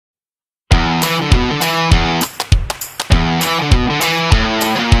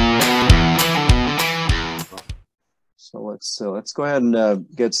let's go ahead and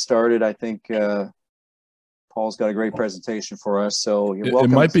get started. I think Paul's got a great presentation for us. So you're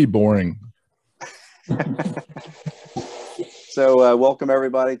welcome. It might be boring. So welcome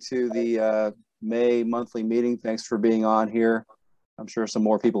everybody to the May monthly meeting. Thanks for being on here. I'm sure some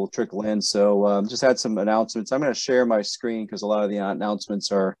more people will trickle in. So just had some announcements. I'm going to share my screen because a lot of the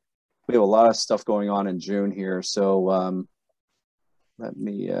announcements are, we have a lot of stuff going on in June here. So let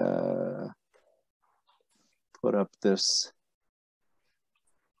me put up this.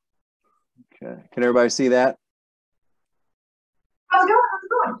 Okay, can everybody see that? How's it going? How's it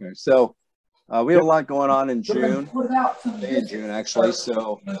going? Okay, so we have a lot going on in June, in June actually.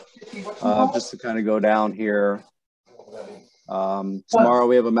 So just to kind of go down here, tomorrow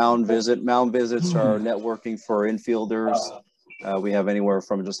we have a mountain visit. Mountain visits are networking for infielders. We have anywhere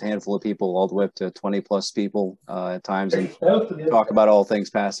from just a handful of people all the way up to 20 plus people at times, and talk about all things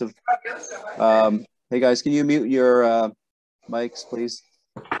passive. Hey guys, can you mute your mics, please?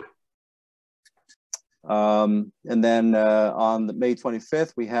 And then on the May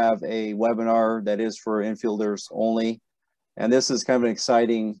 25th, we have a webinar that is for infielders only. And this is kind of an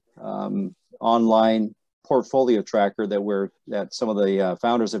exciting online portfolio tracker that some of the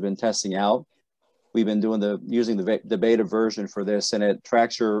founders have been testing out. We've been using the beta version for this, and it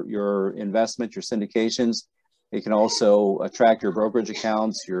tracks your investment, your syndications. It can also track your brokerage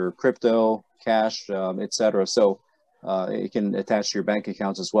accounts, your crypto, cash, etc. So it can attach to your bank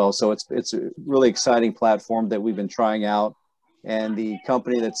accounts as well. So it's a really exciting platform that we've been trying out. And the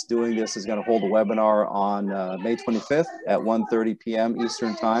company that's doing this is going to hold a webinar on May 25th at 1:30 p.m.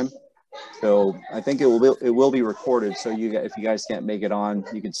 Eastern time. So I think it will be recorded. So if you guys can't make it on,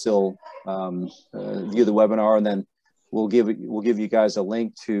 you can still view the webinar, and then we'll give you guys a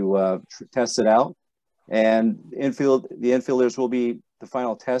link to test it out. And the infielders will be the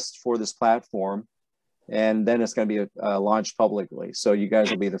final test for this platform. And then it's going to be launched publicly. So you guys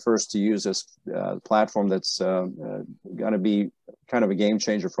will be the first to use this platform that's going to be kind of a game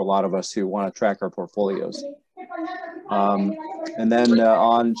changer for a lot of us who want to track our portfolios. And then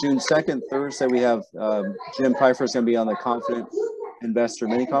on June 2nd, Thursday, we have Jim Pfeiffer is going to be on the Confident Investor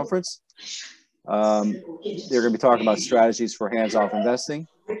Mini Conference. They're going to be talking about strategies for hands-off investing.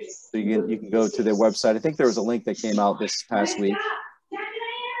 So you can go to their website. I think there was a link that came out this past week.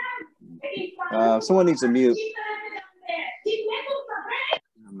 Someone needs to mute.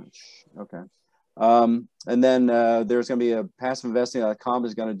 Okay. And then there's going to be a PassiveInvesting.com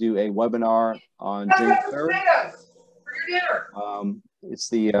is going to do a webinar on June 3rd. It's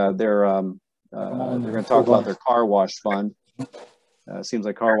they're going to talk about their car wash fund. Seems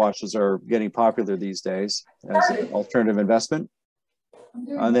like car washes are getting popular these days as an alternative investment.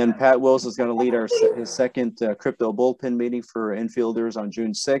 And then Pat Wills is going to lead his second crypto bullpen meeting for infielders on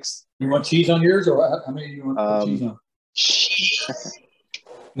June 6th. You want cheese on yours, or how many do you want cheese on?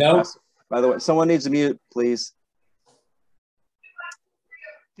 No? By the way, someone needs to mute, please.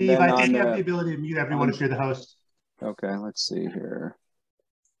 Steve, I think you have the ability to mute everyone if you're the host. Okay, let's see here.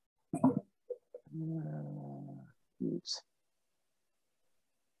 Mute.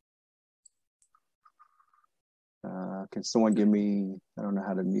 Can someone give me, I don't know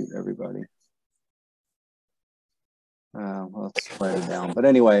how to mute everybody. Well, let's write it down. But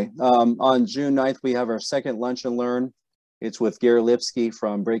anyway, on June 9th, we have our second Lunch and Learn. It's with Gary Lipsky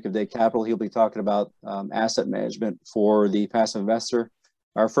from Break of Day Capital. He'll be talking about asset management for the passive investor.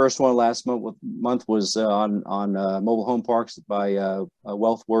 Our first one last month was on mobile home parks by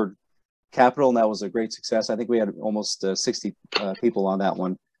Wealthward Capital, and that was a great success. I think we had almost 60 people on that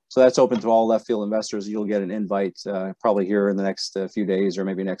one. So that's open to all left field investors. You'll get an invite probably here in the next few days or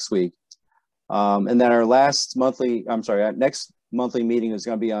maybe next week. And then our next monthly meeting is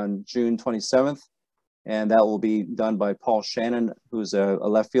going to be on June 27th. And that will be done by Paul Shannon, who's a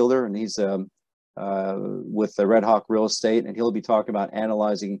left fielder, and he's with the Red Hawk Real Estate, and he'll be talking about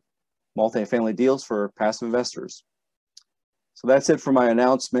analyzing multifamily deals for passive investors. So that's it for my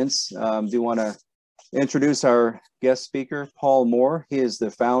announcements. Do want to introduce our guest speaker, Paul Moore. He is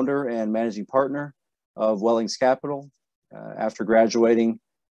the founder and managing partner of Wellings Capital. After graduating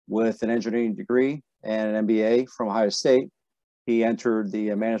with an engineering degree and an MBA from Ohio State, he entered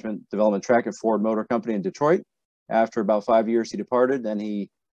the management development track at Ford Motor Company in Detroit. After about 5 years, he departed. Then he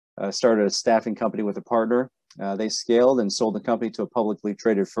started a staffing company with a partner. They scaled and sold the company to a publicly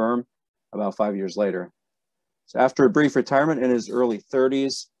traded firm about 5 years later. So after a brief retirement in his early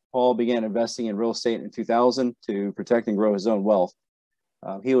 30s, Paul began investing in real estate in 2000 to protect and grow his own wealth.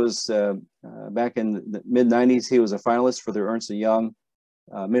 He was, back in the mid-90s, he was a finalist for the Ernst & Young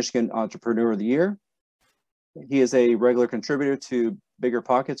Michigan Entrepreneur of the Year. He is a regular contributor to Bigger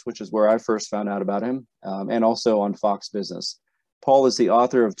Pockets, which is where I first found out about him, and also on Fox Business. Paul is the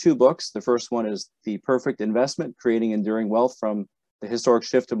author of 2 books. The first one is The Perfect Investment, Creating Enduring Wealth from the Historic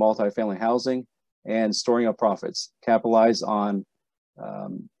Shift to Multifamily Housing, and Storing Up Profits, capitalize on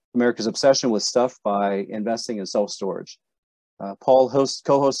America's obsession with stuff by investing in self-storage. Paul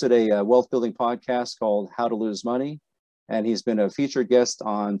co-hosted a wealth building podcast called How to Lose Money, and he's been a featured guest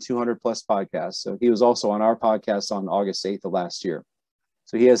on 200 plus podcasts. So he was also on our podcast on August 8th of last year.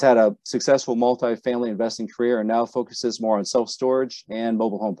 So he has had a successful multifamily investing career and now focuses more on self-storage and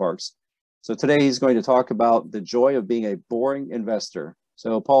mobile home parks. So today he's going to talk about the joy of being a boring investor.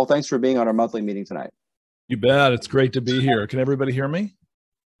 So Paul, thanks for being on our monthly meeting tonight. You bet. It's great to be here. Can everybody hear me?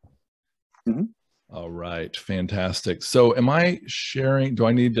 Mm-hmm. All right. Fantastic. So am I sharing? Do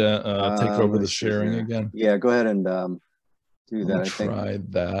I need to take over the sharing again? Yeah, go ahead and do that. Try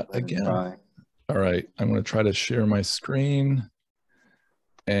that again. All right. I'm going to try to share my screen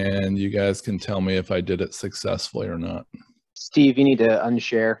and you guys can tell me if I did it successfully or not. Steve, you need to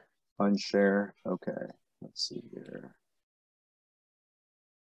unshare. Unshare. Okay. Let's see here.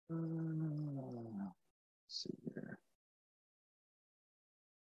 Let's see here.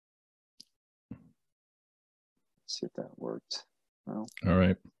 Let's see if that worked. Well, all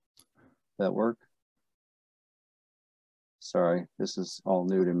right. That work? Sorry, this is all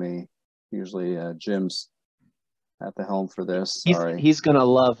new to me. Usually Jim's at the helm for this. Sorry. He's going to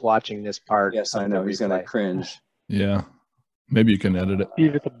love watching this part. Yes, I know. He's going to cringe. Yeah. Maybe you can edit it.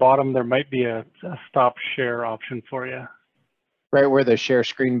 Steve, at the bottom, there might be a stop share option for you. Right where the share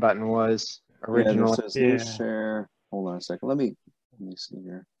screen button was originally. Yeah, says share. Hold on a second. Let me see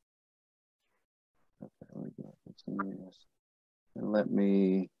here. Okay, let me go. Continue this. And let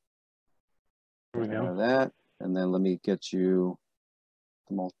me get out of that. And then let me get you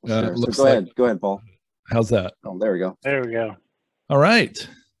the multiple shares. So go ahead, Paul. How's that? Oh, there we go. There we go. All right.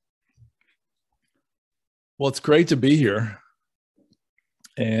 Well, it's great to be here.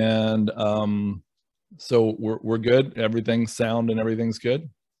 And so we're good. Everything's sound and everything's good.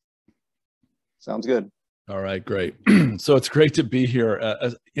 Sounds good. All right, great. So it's great to be here.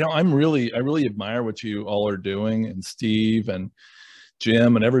 You know, I really admire what you all are doing, and Steve and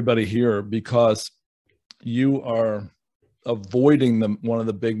Jim and everybody here, because you are avoiding one of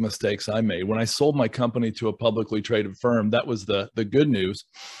the big mistakes I made when I sold my company to a publicly traded firm. That was the good news.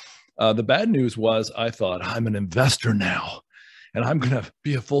 The bad news was I thought I'm an investor now, and I'm going to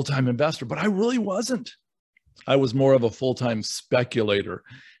be a full-time investor, but I really wasn't. I was more of a full-time speculator.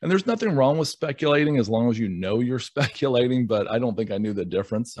 And there's nothing wrong with speculating as long as you know you're speculating, but I don't think I knew the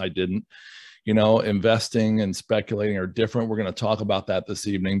difference. I didn't. You know, investing and speculating are different. We're going to talk about that this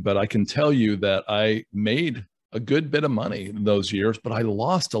evening, but I can tell you that I made a good bit of money in those years, but I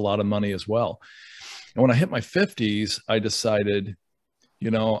lost a lot of money as well. And when I hit my 50s, I decided,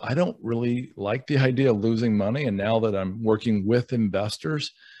 you know, I don't really like the idea of losing money. And now that I'm working with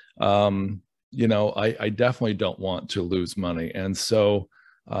investors, you know, I definitely don't want to lose money. And so,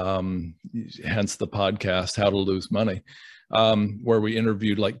 hence the podcast, How to Lose Money, where we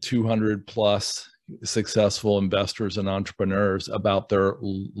interviewed like 200 plus successful investors and entrepreneurs about their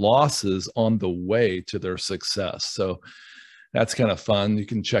losses on the way to their success. So that's kind of fun. You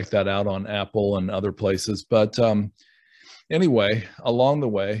can check that out on Apple and other places. But anyway, along the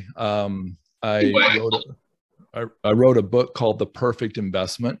way, I wrote a book called The Perfect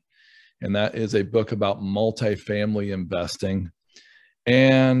Investment. And that is a book about multifamily investing.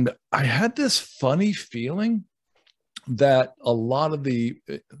 And I had this funny feeling that a lot of the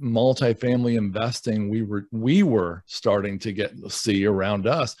multifamily investing we were starting to see around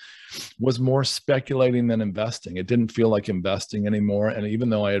us was more speculating than investing. It didn't feel like investing anymore. And even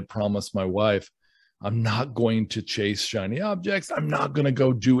though I had promised my wife, I'm not going to chase shiny objects, I'm not going to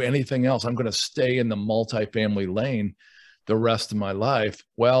go do anything else, I'm going to stay in the multifamily lane the rest of my life.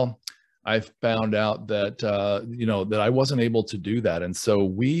 Well, I found out that, you know, that I wasn't able to do that. And so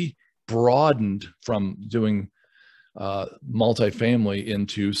we broadened from doing multifamily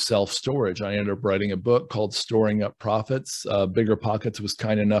into self-storage. I ended up writing a book called Storing Up Profits. Bigger Pockets was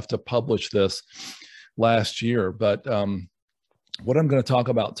kind enough to publish this last year. But what I'm going to talk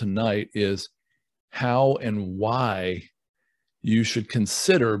about tonight is how and why you should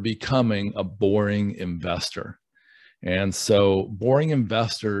consider becoming a boring investor. And so boring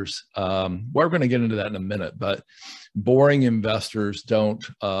investors, we're going to get into that in a minute, but boring investors don't,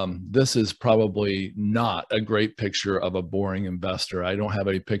 this is probably not a great picture of a boring investor. I don't have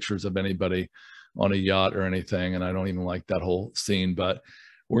any pictures of anybody on a yacht or anything, and I don't even like that whole scene. But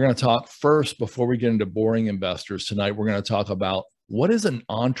we're going to talk first, before we get into boring investors tonight, we're going to talk about what is an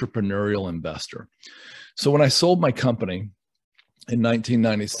entrepreneurial investor? So when I sold my company in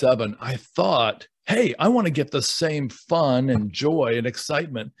 1997, I thought, hey, I want to get the same fun and joy and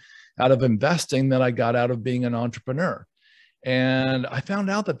excitement out of investing that I got out of being an entrepreneur. And I found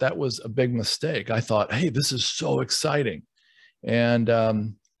out that that was a big mistake. I thought, hey, this is so exciting. And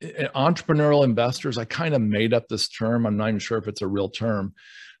entrepreneurial investors, I kind of made up this term. I'm not even sure if it's a real term,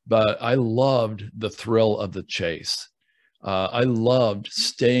 but I loved the thrill of the chase. I loved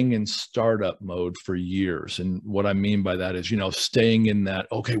staying in startup mode for years. And what I mean by that is, you know, staying in that,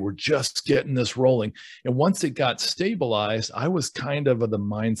 okay, we're just getting this rolling. And once it got stabilized, I was kind of the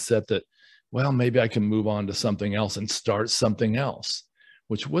mindset that, well, maybe I can move on to something else and start something else,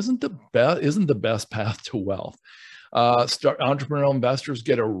 which isn't the best path to wealth. Entrepreneurial investors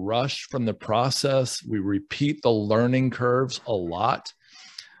get a rush from the process. We repeat the learning curves a lot.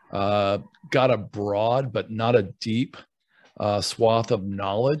 Got a broad but not a deep swath of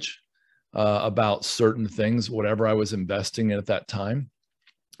knowledge about certain things, whatever I was investing in at that time.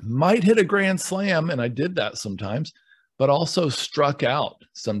 Might hit a grand slam, and I did that sometimes, but also struck out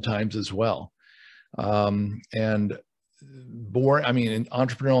sometimes as well. And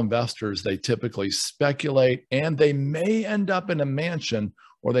entrepreneurial investors, they typically speculate, and they may end up in a mansion,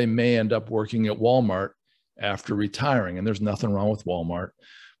 or they may end up working at Walmart after retiring. And there's nothing wrong with Walmart.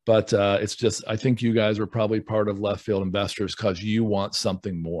 But it's just, I think you guys are probably part of left field investors because you want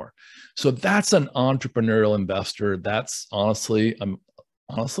something more. So that's an entrepreneurial investor. That's I'm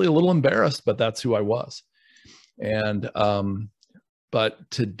honestly a little embarrassed, but that's who I was. And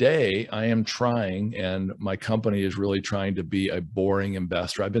but today I am trying, and my company is really trying to be a boring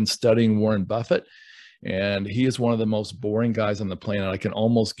investor. I've been studying Warren Buffett, and he is one of the most boring guys on the planet. I can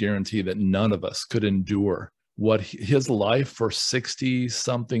almost guarantee that none of us could endure what his life for 60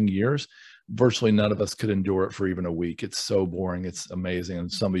 something years. Virtually none of us could endure it for even a week. It's so boring. It's amazing.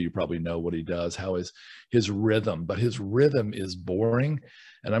 And some of you probably know what he does, how his rhythm, but his rhythm is boring.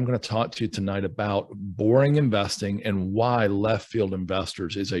 And I'm going to talk to you tonight about boring investing and why left field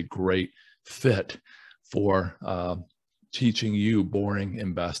investors is a great fit for teaching you boring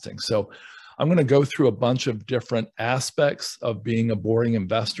investing. So I'm going to go through a bunch of different aspects of being a boring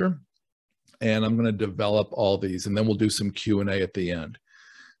investor, and I'm going to develop all these, and then we'll do some Q&A at the end.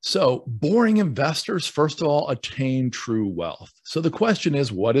 So boring investors, first of all, attain true wealth. So the question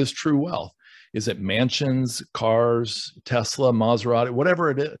is, what is true wealth? Is it mansions, cars, Tesla, Maserati, whatever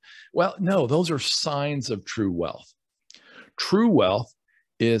it is? Well, no, those are signs of true wealth. True wealth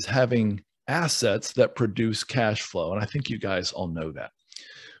is having assets that produce cash flow. And I think you guys all know that.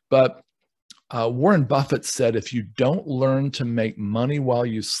 But Warren Buffett said, if you don't learn to make money while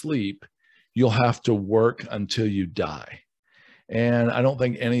you sleep, you'll have to work until you die. And I don't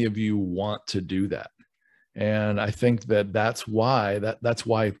think any of you want to do that. And I think that that's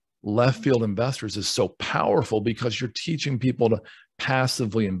why left field investors is so powerful, because you're teaching people to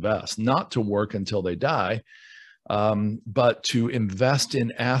passively invest, not to work until they die, but to invest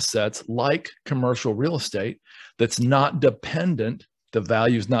in assets like commercial real estate that's not dependent. The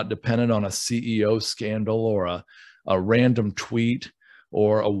value is not dependent on a CEO scandal or a random tweet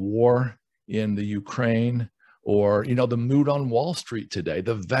or a war in the Ukraine, or, you know, the mood on Wall Street today.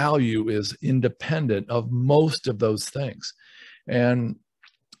 The value is independent of most of those things. And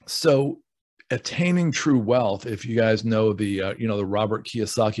so attaining true wealth, if you guys know the Robert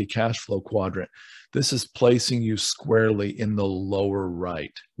Kiyosaki cash flow quadrant, this is placing you squarely in the lower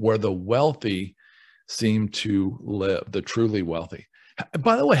right, where the wealthy seem to live, the truly wealthy.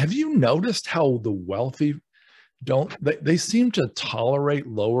 By the way, have you noticed how the wealthy they seem to tolerate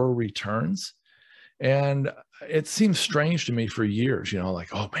lower returns? And it seems strange to me for years, like,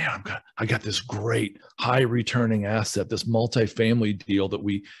 oh man, I got this great high returning asset, this multifamily deal that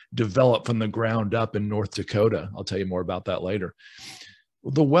we developed from the ground up in North Dakota. I'll tell you more about that later.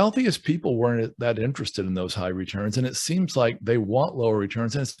 The wealthiest people weren't that interested in those high returns. And it seems like they want lower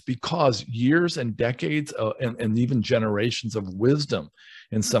returns. And it's because years and decades and even generations of wisdom,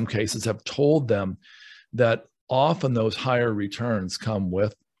 in some cases, have told them that often those higher returns come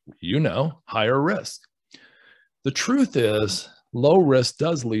with, higher risk. The truth is, low risk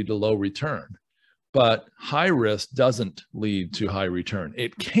does lead to low return, but high risk doesn't lead to high return.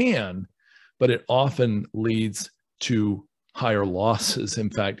 It can, but it often leads to higher losses, in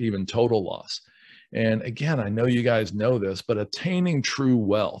fact, even total loss. And again, I know you guys know this, but attaining true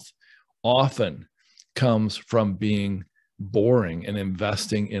wealth often comes from being boring and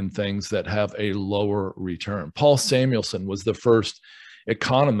investing in things that have a lower return. Paul Samuelson was the first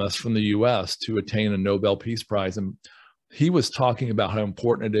economist from the US to attain a Nobel Peace Prize. And he was talking about how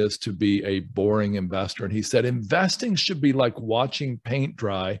important it is to be a boring investor. And he said, investing should be like watching paint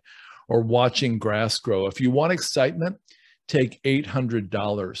dry or watching grass grow. If you want excitement, take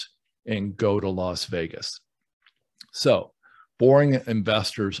 $800 and go to Las Vegas. So boring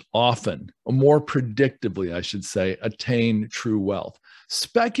investors often, or more predictably, I should say, attain true wealth.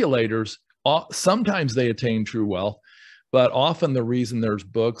 Speculators, sometimes they attain true wealth, but often the reason there's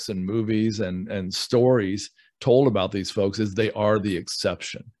books and movies and stories told about these folks is they are the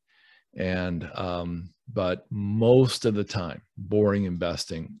exception. And but most of the time, boring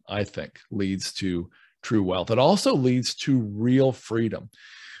investing, I think, leads to true wealth. It also leads to real freedom.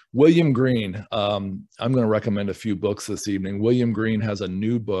 William Green, I'm going to recommend a few books this evening. William Green has a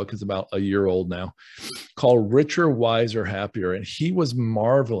new book, it's about a year old now, called Richer, Wiser, Happier. And he was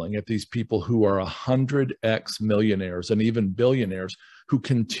marveling at these people who are 100x millionaires and even billionaires who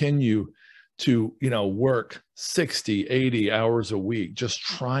continue to, work 60, 80 hours a week, just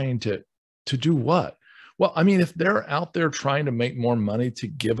trying to do what? Well, I mean, if they're out there trying to make more money to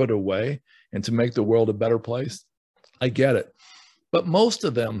give it away and to make the world a better place, I get it. But most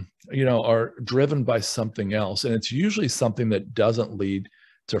of them, are driven by something else. And it's usually something that doesn't lead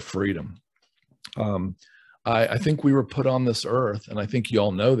to freedom. I think we were put on this earth, and I think you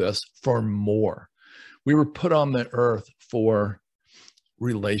all know this, for more. We were put on the earth for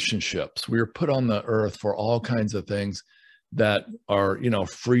relationships. We were put on the earth for all kinds of things that are,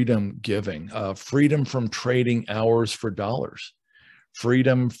 freedom giving, freedom from trading hours for dollars,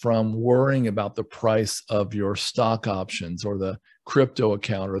 freedom from worrying about the price of your stock options or the crypto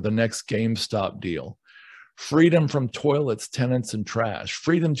account or the next GameStop deal, freedom from toilets, tenants, and trash,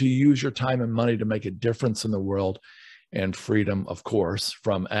 freedom to use your time and money to make a difference in the world, and freedom, of course,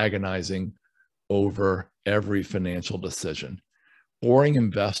 from agonizing over every financial decision. Boring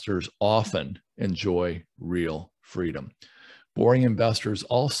investors often enjoy real freedom. Boring investors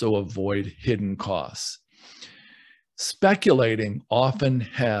also avoid hidden costs. Speculating often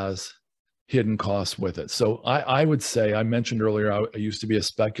has hidden costs with it. So I would say, I mentioned earlier, I used to be a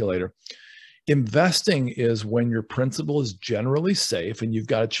speculator. Investing is when your principal is generally safe and you've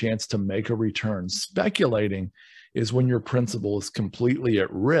got a chance to make a return. Speculating is when your principal is completely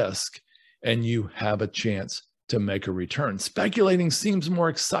at risk and you have a chance to make a return. Speculating seems more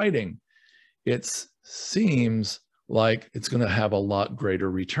exciting. It seems like it's going to have a lot greater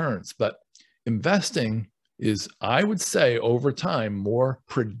returns, but investing is, I would say, over time, more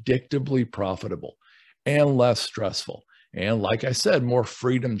predictably profitable and less stressful. And like I said, more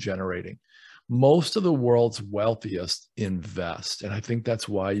freedom generating. Most of the world's wealthiest invest. And I think that's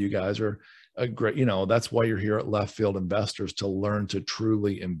why you guys are a great, that's why you're here at Left Field Investors, to learn to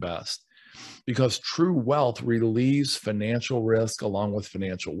truly invest. Because true wealth relieves financial risk along with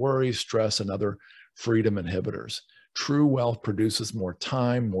financial worry, stress, and other freedom inhibitors. True wealth produces more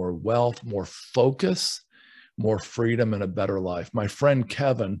time, more wealth, more focus, more freedom, and a better life. My friend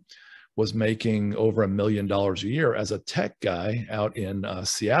Kevin was making over $1 million a year as a tech guy out in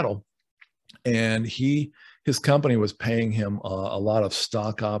Seattle. And his company was paying him a lot of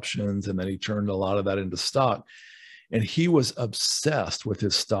stock options, and then he turned a lot of that into stock. And he was obsessed with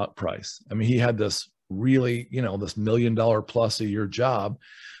his stock price. I mean, he had this really, this $1 million plus a year job,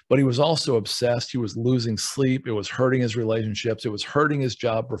 but he was also obsessed. He was losing sleep. It was hurting his relationships. It was hurting his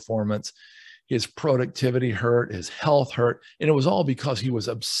job performance. His productivity hurt, his health hurt. And it was all because he was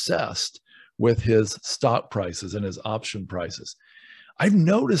obsessed with his stock prices and his option prices. I've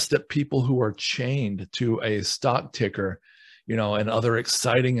noticed that people who are chained to a stock ticker, and other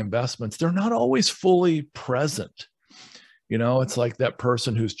exciting investments, they're not always fully present. It's like that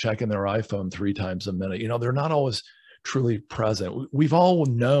person who's checking their iPhone 3 times a minute. They're not always truly present. We've all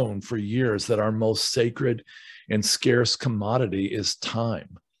known for years that our most sacred and scarce commodity is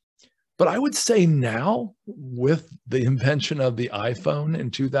time. But I would say now, with the invention of the iPhone in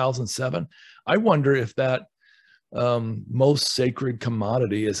 2007, I wonder if that most sacred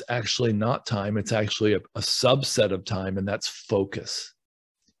commodity is actually not time. It's actually a subset of time, and that's focus.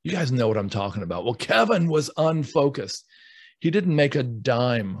 You guys know what I'm talking about. Well, Kevin was unfocused. He didn't make a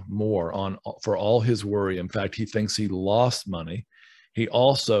dime more for all his worry. In fact, he thinks he lost money. He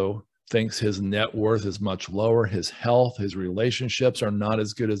also thinks his net worth is much lower. His health, his relationships are not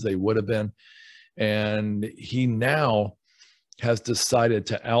as good as they would have been. And he now has decided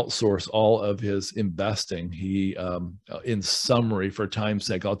to outsource all of his investing. He, in summary, for time's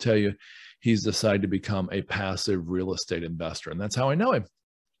sake, I'll tell you, he's decided to become a passive real estate investor. And that's how I know him.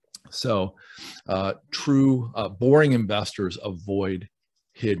 So true boring investors avoid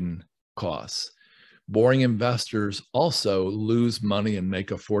hidden costs. Boring investors also lose money and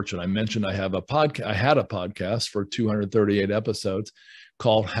make a fortune. I mentioned I had a podcast for 238 episodes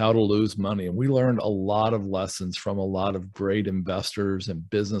called How to Lose Money. And we learned a lot of lessons from a lot of great investors and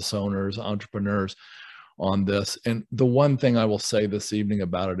business owners, entrepreneurs on this. And the one thing I will say this evening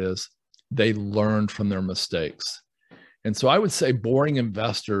about it is they learned from their mistakes. And so I would say boring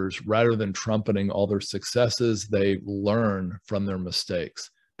investors, rather than trumpeting all their successes, they learn from their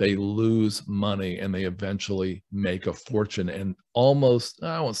mistakes. They lose money and they eventually make a fortune. And almost,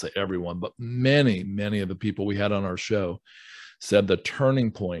 I won't say everyone, but many, many of the people we had on our show said the turning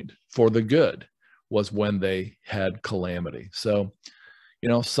point for the good was when they had calamity. So, you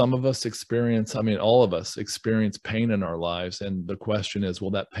know, some of us experience, I mean, all of us experience pain in our lives. And the question is, will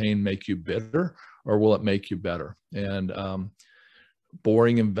that pain make you bitter or will it make you better? And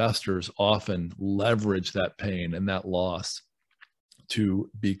boring investors often leverage that pain and that loss to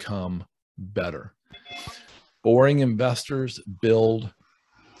become better. Boring investors build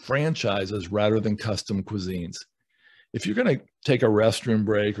franchises rather than custom cuisines. If you're going to take a restroom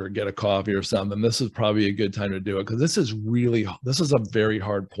break or get a coffee or something, this is probably a good time to do it, because this is a very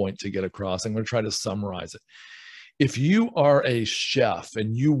hard point to get across. I'm going to try to summarize it. If you are a chef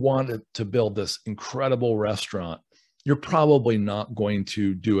and you wanted to build this incredible restaurant, you're probably not going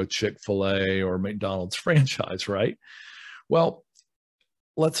to do a Chick-fil-A or McDonald's franchise, right? Well,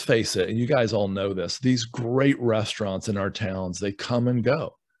 let's face it, and you guys all know this, these great restaurants in our towns, they come and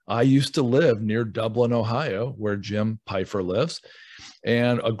go. I used to live near Dublin, Ohio, where Jim Pfeiffer lives.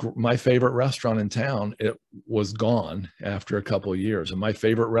 And my favorite restaurant in town, it was gone after a couple of years. And my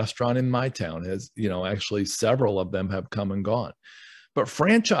favorite restaurant in my town has, you know, actually several of them have come and gone. But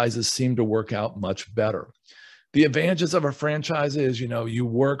franchises seem to work out much better. The advantages of a franchise is, you know, you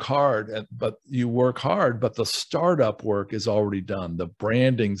work hard, but the startup work is already done. The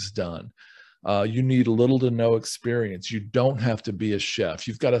branding's done. You need little to no experience. You don't have to be a chef.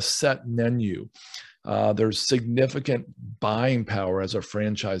 You've got a set menu. There's significant buying power as a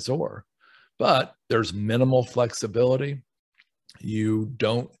franchisor, but there's minimal flexibility. You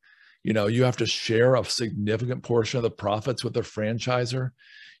have to share a significant portion of the profits with the franchisor.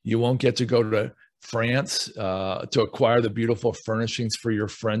 You won't get to go to France to acquire the beautiful furnishings for your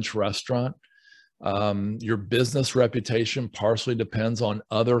French restaurant. Your business reputation partially depends on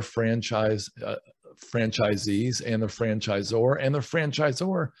other franchisees and the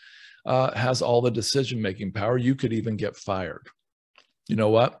franchisor has all the decision-making power. You could even get fired. You know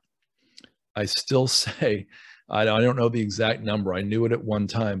what? I still say, I don't know the exact number. I knew it at one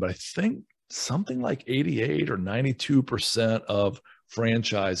time, but I think something like 88 or 92% of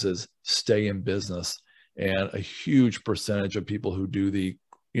franchises stay in business, and a huge percentage of people who do the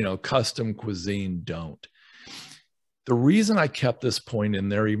custom cuisine don't. The reason I kept this point in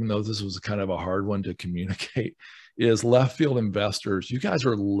there, even though this was kind of a hard one to communicate, is left field investors, you guys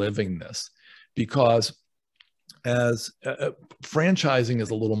are living this, because as franchising is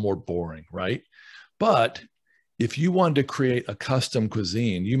a little more boring, right? But if you wanted to create a custom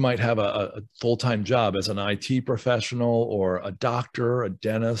cuisine, you might have a full-time job as an IT professional or a doctor, a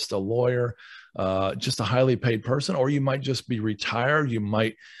dentist, a lawyer, just a highly paid person, or you might just be retired. You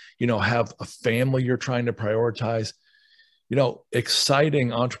might, have a family you're trying to prioritize. Exciting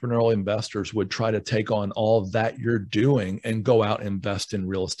entrepreneurial investors would try to take on all that you're doing and go out and invest in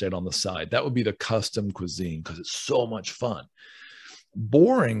real estate on the side. That would be the custom cuisine, because it's so much fun.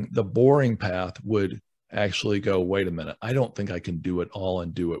 The boring path would actually go, wait a minute, I don't think I can do it all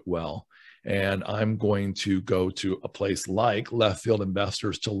and do it well. And I'm going to go to a place like left field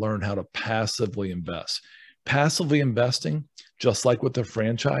investors to learn how to passively invest. Passively investing, just like with the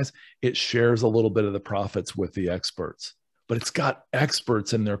franchise, it shares a little bit of the profits with the experts, but it's got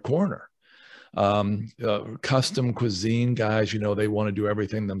experts in their corner. Custom cuisine guys, they want to do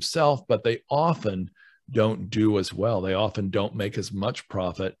everything themselves, but they often don't do as well. They often don't make as much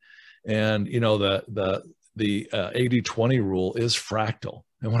profit. And, the 80-20 rule is fractal.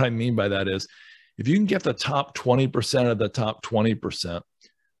 And what I mean by that is, if you can get the top 20% of the top 20%,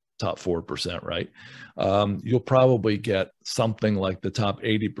 top 4%, right? You'll probably get something like the top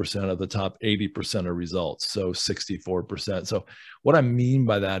 80% of the top 80% of results. So 64%. So what I mean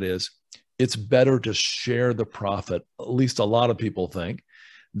by that is, it's better to share the profit, at least a lot of people think,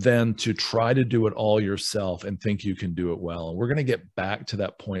 than to try to do it all yourself and think you can do it well. And we're going to get back to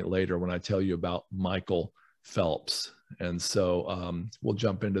that point later when I tell you about Michael Phelps. And so we'll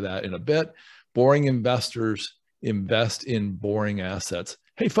jump into that in a bit. Boring investors invest in boring assets.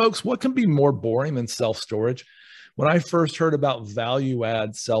 Hey folks, what can be more boring than self-storage? When I first heard about value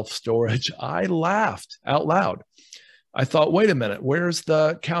add self-storage, I laughed out loud, I thought, wait a minute, where's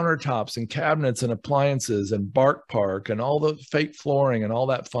the countertops and cabinets and appliances and Bark Park and all the fake flooring and all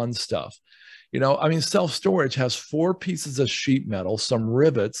that fun stuff? You know, I mean, self-storage has 4 pieces of sheet metal, some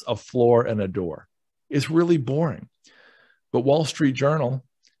rivets, a floor, and a door. It's really boring. But Wall Street Journal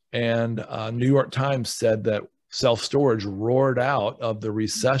and New York Times said that self-storage roared out of the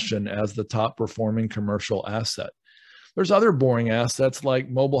recession as the top performing commercial asset. There's other boring assets like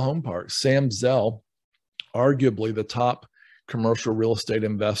mobile home parks. Sam Zell, arguably the top commercial real estate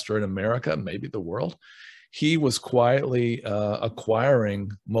investor in America, maybe the world, he was quietly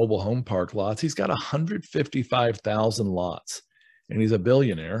acquiring mobile home park lots. He's got 155,000 lots, and he's a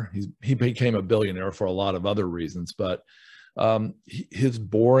billionaire. He became a billionaire for a lot of other reasons, but his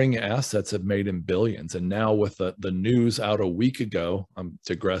boring assets have made him billions. And now with the news out a week ago, I'm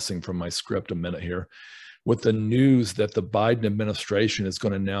digressing from my script a minute here, with the news that the Biden administration is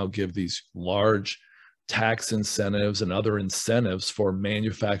going to now give these large tax incentives and other incentives for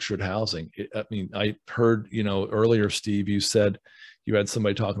manufactured housing. I mean, I heard, you know, earlier, Steve, you said you had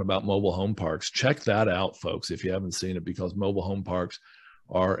somebody talking about mobile home parks. Check that out, folks, if you haven't seen it, because mobile home parks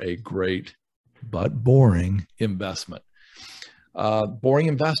are a great but boring investment. Boring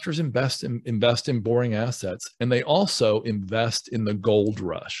investors invest in boring assets, and they also invest in the gold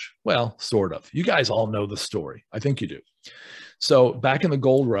rush. Well, sort of. You guys all know the story. I think you do. So back in the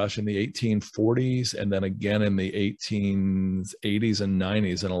gold rush in the 1840s, and then again in the 1880s and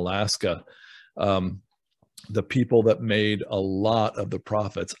 90s in Alaska, the people that made a lot of the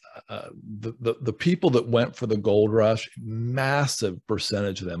profits, the people that went for the gold rush, massive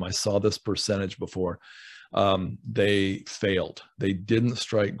percentage of them, I saw this percentage before, they failed. They didn't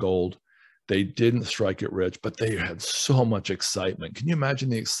strike gold. They didn't strike it rich, but they had so much excitement. Can you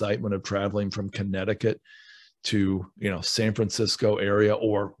imagine the excitement of traveling from Connecticut to, you know, San Francisco area,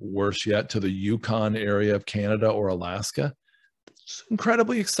 or worse yet, to the Yukon area of Canada or Alaska? It's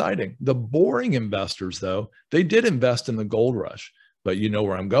incredibly exciting. The boring investors, though, they did invest in the gold rush, but you know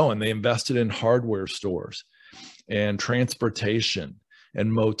where I'm going. They invested in hardware stores and transportation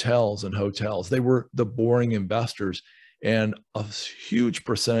and motels and hotels. They were the boring investors, and a huge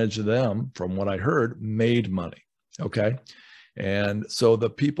percentage of them, from what I heard, made money. Okay. And so the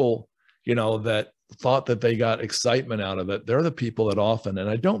people, you know, that thought that they got excitement out of it, they're the people that often, and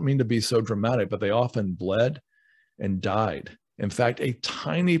I don't mean to be so dramatic, but they often bled and died. In fact, a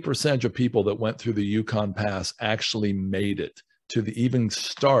tiny percentage of people that went through the Yukon Pass actually made it to even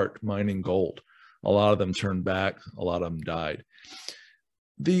start mining gold. A lot of them turned back, a lot of them died.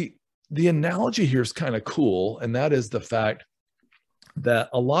 The analogy here is kind of cool, and that is the fact that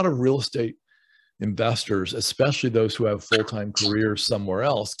a lot of real estate investors, especially those who have full-time careers somewhere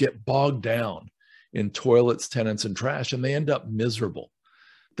else, get bogged down in toilets, tenants, and trash, and they end up miserable.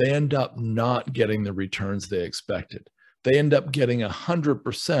 They end up not getting the returns they expected. They end up getting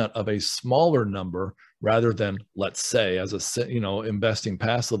 100% of a smaller number rather than, let's say, as a, you know, investing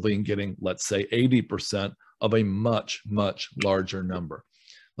passively and getting, let's say, 80% of a much, much larger number.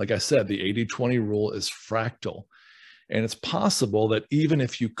 Like I said, the 80-20 rule is fractal. And it's possible that even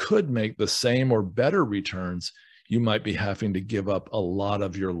if you could make the same or better returns, you might be having to give up a lot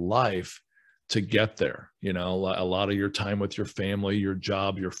of your life to get there. You know, a lot of your time with your family, your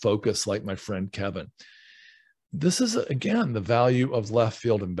job, your focus, like my friend Kevin. This is, again, the value of left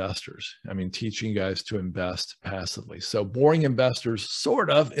field investors. I mean, teaching you guys to invest passively. So boring investors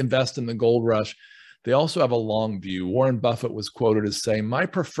sort of invest in the gold rush. They also have a long view. Warren Buffett was quoted as saying, "My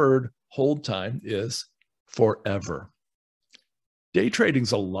preferred hold time is forever." Day trading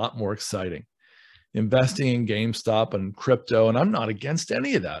is a lot more exciting. Investing in GameStop and crypto, and I'm not against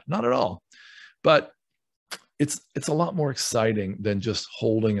any of that, not at all. But it's a lot more exciting than just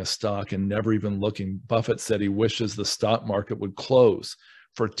holding a stock and never even looking. Buffett said he wishes the stock market would close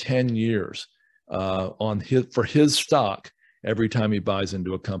for 10 years for his stock every time he buys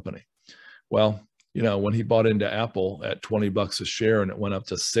into a company. Well, you know, when he bought into Apple at $20 a share and it went up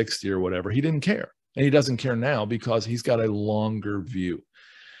to 60 or whatever, he didn't care. And he doesn't care now because he's got a longer view.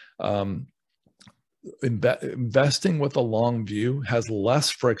 Investing with a long view has less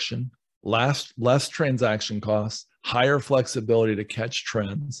friction, less transaction costs, higher flexibility to catch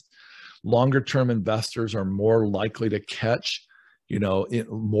trends. Longer term investors are more likely to catch, you know,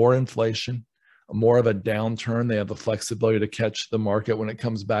 more inflation, more of a downturn. They have the flexibility to catch the market when it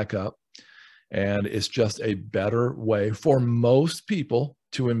comes back up. And it's just a better way for most people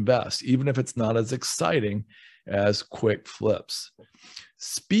to invest, even if it's not as exciting as quick flips.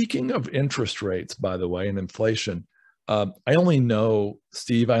 Speaking of interest rates, by the way, and inflation, I only know,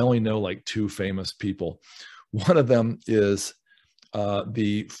 Steve, like 2 famous people. One of them is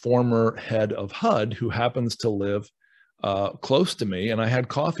the former head of HUD, who happens to live close to me, and I had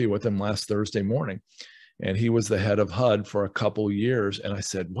coffee with him last Thursday morning. And he was the head of HUD for a couple of years. And I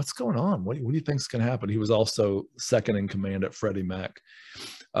said, what's going on? What do you think is going to happen? He was also second in command at Freddie Mac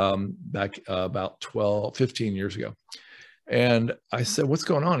back about 15 years ago. And I said, what's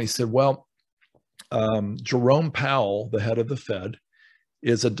going on? He said, well, Jerome Powell, the head of the Fed,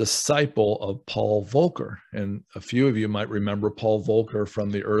 is a disciple of Paul Volcker. And a few of you might remember Paul Volcker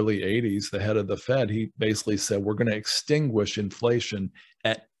from the early 80s, the head of the Fed. He basically said, we're going to extinguish inflation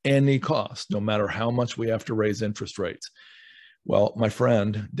at any cost, no matter how much we have to raise interest rates. Well, my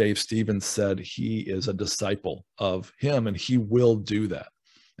friend Dave Stevens said he is a disciple of him, and he will do that.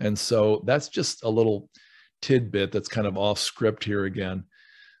 And so that's just a little tidbit that's kind of off script here again.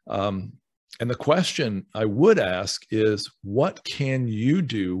 And the question I would ask is, what can you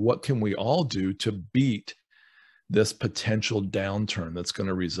do? What can we all do to beat this potential downturn that's going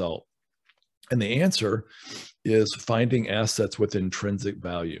to result? And the answer is finding assets with intrinsic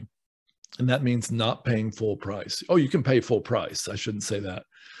value. And that means not paying full price. Oh, you can pay full price. I shouldn't say that.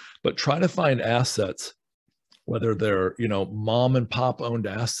 But try to find assets, whether they're, mom and pop owned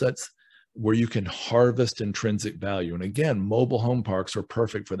assets, where you can harvest intrinsic value. And again, mobile home parks are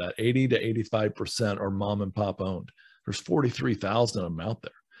perfect for that. 80 to 85% are mom and pop owned. There's 43,000 of them out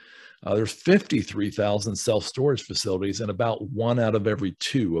there. There's 53,000 self-storage facilities, and about 1 out of every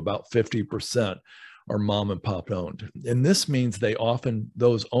 2, about 50%, are mom and pop owned. And this means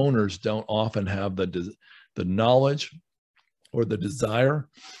those owners don't often have the knowledge or the desire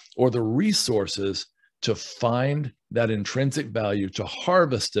or the resources to find that intrinsic value, to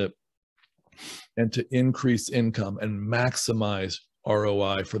harvest it, and to increase income and maximize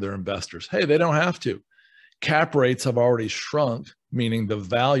ROI for their investors. Hey, they don't have to. Cap rates have already shrunk, meaning the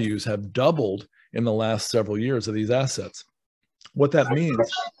values have doubled in the last several years of these assets. What that means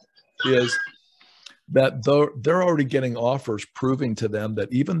is that they're already getting offers proving to them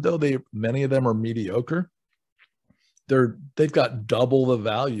that even though many of them are mediocre, they've got double the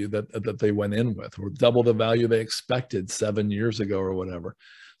value that they went in with, or double the value they expected 7 years ago or whatever.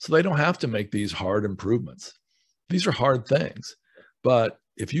 So they don't have to make these hard improvements. These are hard things. But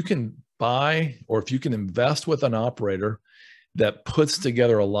if you can buy, or if you can invest with an operator that puts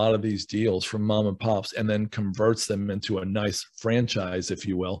together a lot of these deals from mom and pops and then converts them into a nice franchise, if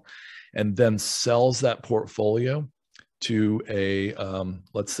you will, and then sells that portfolio to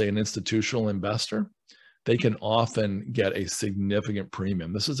let's say an institutional investor, they can often get a significant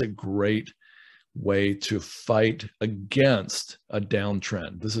premium. This is a great way to fight against a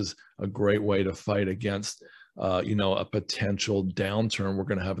downtrend. This is a great way to fight against, a potential downturn we're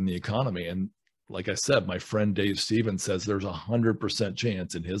going to have in the economy. And like I said, my friend Dave Stevens says there's 100%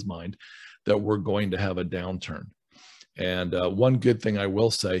 chance in his mind that we're going to have a downturn. And one good thing I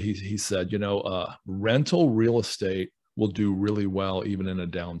will say, he said, rental real estate will do really well even in a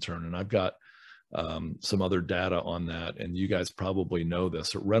downturn. And I've got some other data on that, and you guys probably know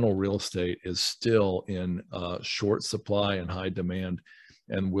this. Rental real estate is still in short supply and high demand,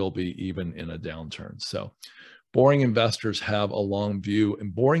 and will be even in a downturn. So boring investors have a long view,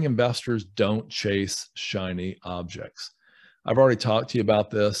 and boring investors don't chase shiny objects. I've already talked to you about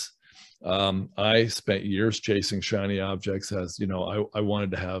this. I spent years chasing shiny objects. As you know, I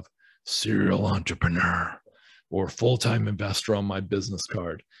wanted to have serial entrepreneur or full-time investor on my business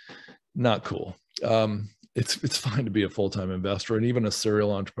card. Not cool. It's fine to be a full-time investor and even a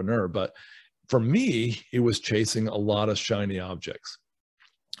serial entrepreneur, but for me, it was chasing a lot of shiny objects.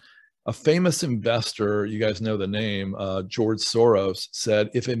 A famous investor, you guys know the name, George Soros,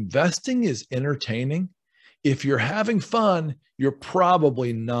 said, if investing is entertaining, if you're having fun, you're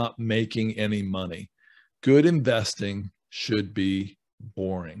probably not making any money. Good investing should be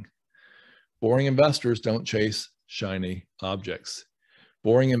boring. Boring investors don't chase shiny objects.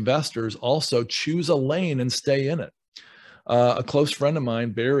 Boring investors also choose a lane and stay in it. A close friend of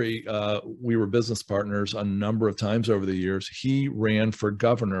mine, Barry, we were business partners a number of times over the years. He ran for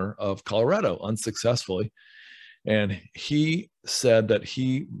governor of Colorado unsuccessfully. And he said that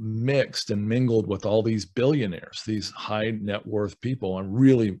he mixed and mingled with all these billionaires, these high net worth people and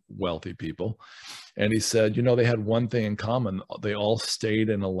really wealthy people. And he said, they had one thing in common. They all stayed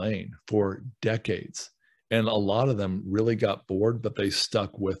in a lane for decades. And a lot of them really got bored, but they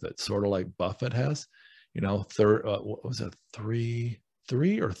stuck with it, sort of like Buffett has. What was it, 3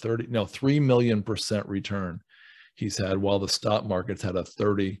 million% return he's had, while the stock market's had a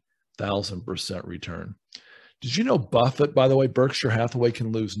 30,000% return. Did you know Buffett, by the way, Berkshire Hathaway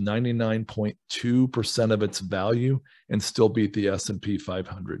can lose 99.2% of its value and still beat the S&P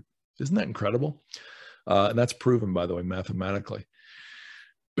 500? Isn't that incredible? And that's proven, by the way, mathematically.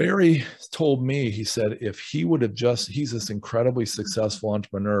 Barry told me, he said, if he would have he's this incredibly successful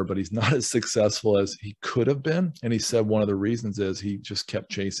entrepreneur, but he's not as successful as he could have been. And he said one of the reasons is he just kept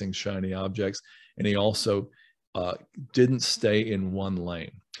chasing shiny objects. And he also didn't stay in one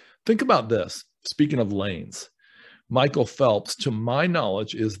lane. Think about this. Speaking of lanes, Michael Phelps, to my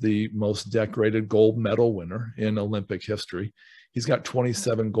knowledge, is the most decorated gold medal winner in Olympic history. He's got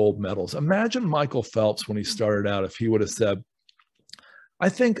 27 gold medals. Imagine Michael Phelps when he started out, if he would have said, I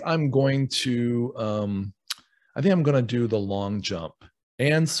think I'm going to do the long jump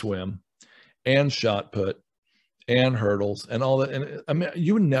and swim and shot put and hurdles and all that. And I mean,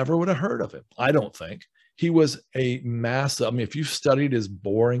 you never would have heard of him. I don't think. He was a massive, I mean, if you studied his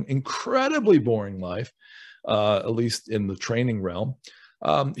boring, incredibly boring life, at least in the training realm,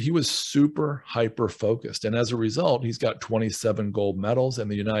 he was super hyper focused. And as a result, he's got 27 gold medals,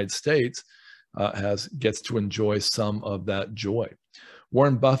 and the United States gets to enjoy some of that joy.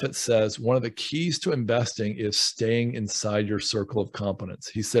 Warren Buffett says one of the keys to investing is staying inside your circle of competence.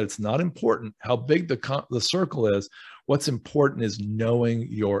 He said it's not important how big the circle is. What's important is knowing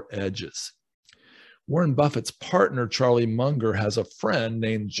your edges. Warren Buffett's partner, Charlie Munger, has a friend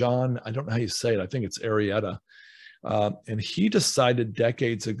named John, I don't know how you say it, I think it's Arrieta. And he decided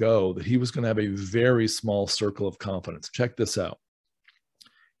decades ago that he was going to have a very small circle of confidence. Check this out.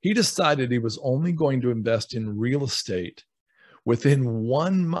 He decided he was only going to invest in real estate within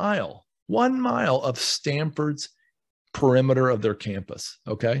 1 mile of Stanford's perimeter of their campus.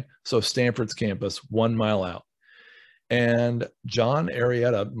 Okay. So Stanford's campus, 1 mile out. And John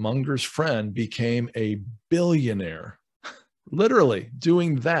Arrieta, Munger's friend, became a billionaire, literally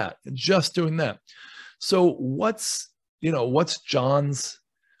doing that, just doing that. So what's his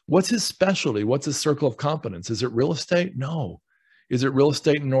specialty? What's his circle of competence? Is it real estate? No. Is it real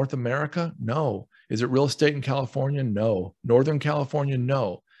estate in North America? No. Is it real estate in California? No. Northern California?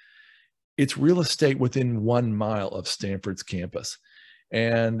 No. It's real estate within 1 mile of Stanford's campus.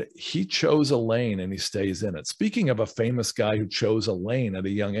 And he chose a lane and he stays in it. Speaking of a famous guy who chose a lane at a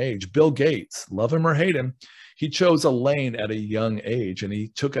young age, Bill Gates, love him or hate him, he chose a lane at a young age, and he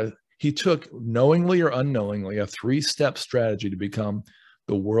took knowingly or unknowingly a 3-step strategy to become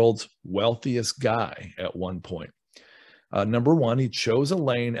the world's wealthiest guy at one point. Number 1, he chose a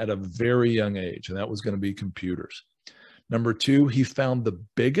lane at a very young age, and that was going to be computers. Number 2, he found the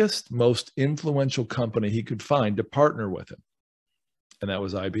biggest, most influential company he could find to partner with him, and that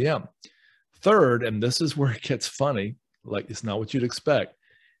was IBM. Third, and this is where it gets funny, like it's not what you'd expect.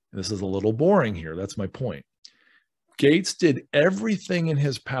 And this is a little boring here. That's my point. Gates did everything in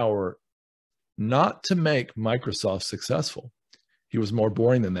his power not to make Microsoft successful. He was more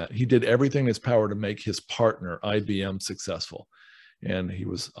boring than that. He did everything in his power to make his partner, IBM, successful. And he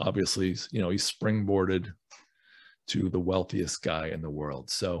was obviously, he springboarded to the wealthiest guy in the world.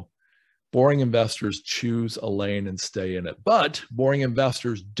 So boring investors choose a lane and stay in it. But boring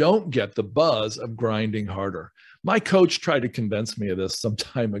investors don't get the buzz of grinding harder. My coach tried to convince me of this some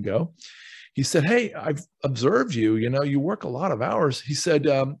time ago. He said, hey, I've observed you, you work a lot of hours. He said,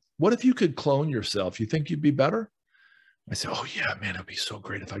 what if you could clone yourself? You think you'd be better? I said, oh yeah, man, it'd be so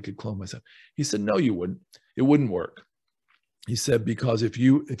great if I could clone myself. He said, no, you wouldn't. It wouldn't work. He said, because if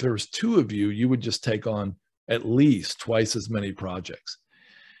there was 2 of you, you would just take on at least twice as many projects.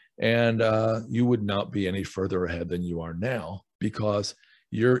 And you would not be any further ahead than you are now, because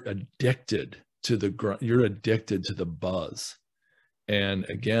you're addicted to the buzz. And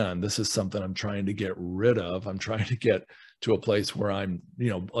again, this is something I'm trying to get rid of. I'm trying to get to a place where I'm,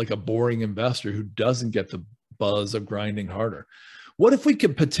 like a boring investor who doesn't get the buzz of grinding harder. What if we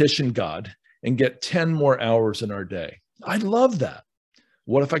could petition God and get 10 more hours in our day? I'd love that.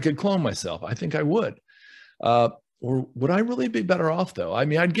 What if I could clone myself? I think I would. Or would I really be better off though? I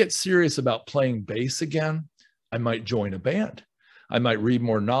mean, I'd get serious about playing bass again. I might join a band. I might read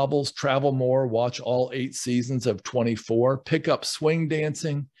more novels, travel more, watch all 8 seasons of 24, pick up swing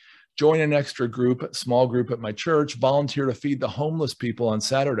dancing, join an extra small group at my church, volunteer to feed the homeless people on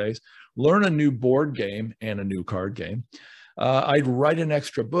Saturdays, learn a new board game and a new card game. I'd write an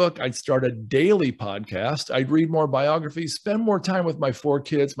extra book. I'd start a daily podcast. I'd read more biographies, spend more time with my 4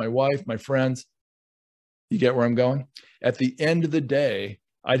 kids, my wife, my friends. You get where I'm going? At the end of the day,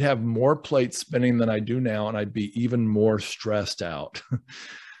 I'd have more plates spinning than I do now, and I'd be even more stressed out.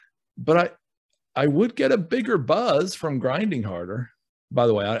 But I would get a bigger buzz from grinding harder. By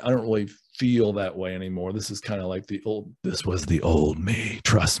the way, I don't really feel that way anymore. This is kind of like this was the old me,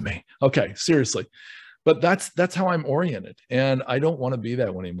 trust me. Okay, seriously. But that's how I'm oriented. And I don't want to be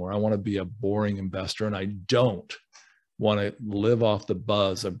that one anymore. I want to be a boring investor, and I don't want to live off the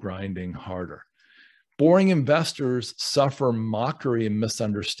buzz of grinding harder. Boring investors suffer mockery and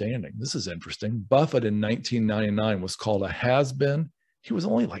misunderstanding. This is interesting. Buffett in 1999 was called a has-been. He was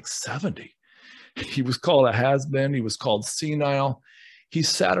only like 70. He was called a has-been. He was called senile. He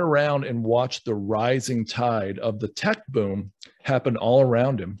sat around and watched the rising tide of the tech boom happen all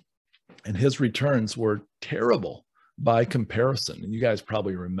around him. And his returns were terrible by comparison. And you guys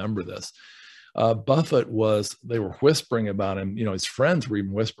probably remember this. Buffett they were whispering about him. His friends were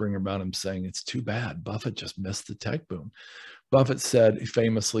even whispering about him, saying, it's too bad. Buffett just missed the tech boom. Buffett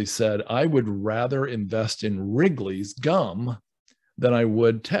famously said, I would rather invest in Wrigley's gum than I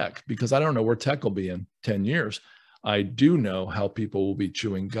would tech, because I don't know where tech will be in 10 years. I do know how people will be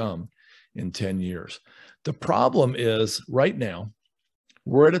chewing gum in 10 years. The problem is right now,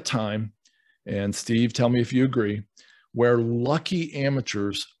 we're at a time, and Steve, tell me if you agree, where lucky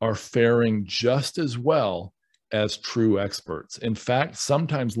amateurs are faring just as well as true experts. In fact,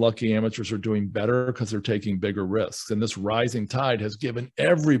 sometimes lucky amateurs are doing better because they're taking bigger risks. And this rising tide has given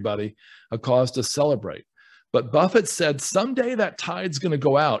everybody a cause to celebrate. But Buffett said someday that tide's going to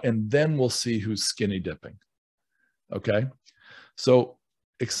go out, and then we'll see who's skinny dipping. Okay? So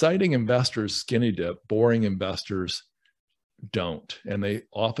exciting investors skinny dip, boring investors don't. And they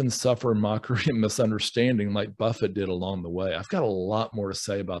often suffer mockery and misunderstanding like Buffett did along the way. I've got a lot more to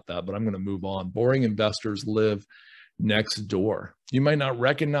say about that, but I'm going to move on. Boring investors live next door. You might not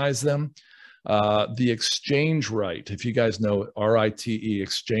recognize them. The exchange rate, if you guys know RITE,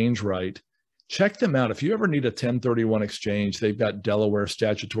 exchange rate, check them out. If you ever need a 1031 exchange, they've got Delaware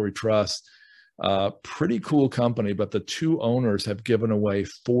statutory trust. Pretty cool company, but the two owners have given away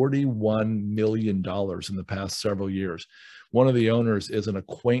 $41 million in the past several years. One of the owners is an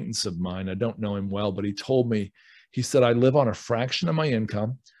acquaintance of mine. I don't know him well, but he told me, he said, I live on a fraction of my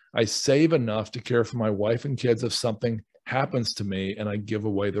income. I save enough to care for my wife and kids if something happens to me, and I give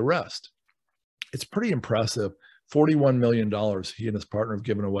away the rest. It's pretty impressive. $41 million he and his partner have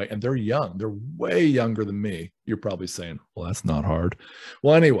given away, and they're young. They're way younger than me. You're probably saying, well, that's not hard.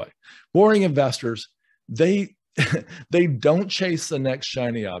 Well, anyway, boring investors, they don't chase the next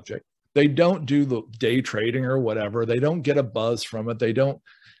shiny object. They don't do the day trading or whatever. They don't get a buzz from it. They don't,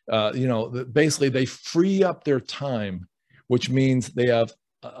 basically they free up their time, which means they have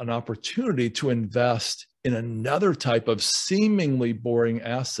an opportunity to invest in another type of seemingly boring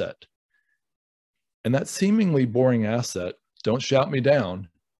asset. And that seemingly boring asset, don't shout me down,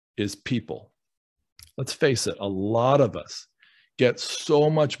 is people. Let's face it, a lot of us get so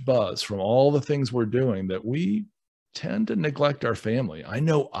much buzz from all the things we're doing that we tend to neglect our family. I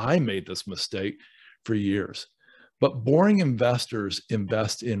know I made this mistake for years, but boring investors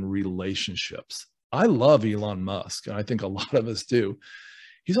invest in relationships. I love Elon Musk, and I think a lot of us do.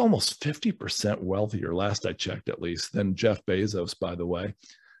 He's almost 50% wealthier, last I checked at least, than Jeff Bezos, by the way.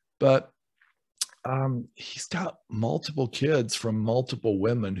 But he's got multiple kids from multiple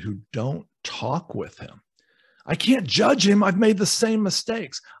women who don't talk with him. I can't judge him. I've made the same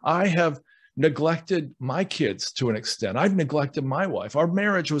mistakes. I have neglected my kids to an extent. I've neglected my wife. Our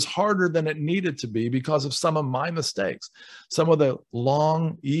marriage was harder than it needed to be because of some of my mistakes, some of the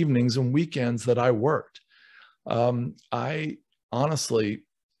long evenings and weekends that I worked. I honestly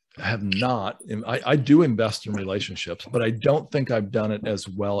have not, I do invest in relationships, but I don't think I've done it as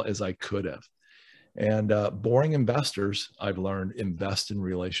well as I could have. And boring investors, I've learned, invest in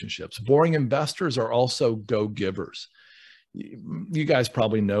relationships. Boring investors are also go-givers. You guys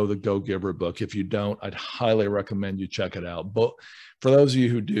probably know the Go Giver book. If you don't, I'd highly recommend you check it out. But for those of you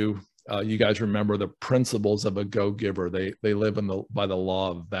who do, you guys remember the principles of a Go Giver. They live by the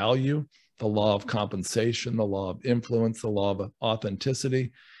law of value, the law of compensation, the law of influence, the law of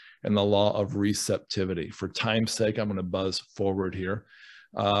authenticity, and the law of receptivity. For time's sake, I'm going to buzz forward here.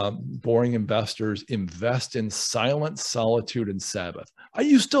 Boring investors invest in silence, solitude, and Sabbath. I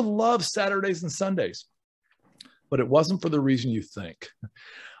used to love Saturdays and Sundays, but it wasn't for the reason you think.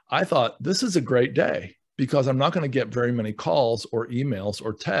 I thought this is a great day because I'm not going to get very many calls or emails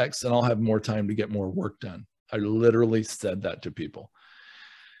or texts, and I'll have more time to get more work done. I literally said that to people.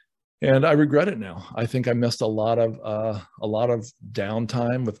 And I regret it now. I think I missed a lot of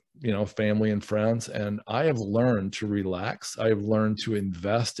downtime with, family and friends. And I have learned to relax. I have learned to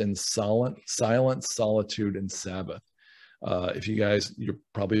invest in silence, solitude, and Sabbath. If you guys, you're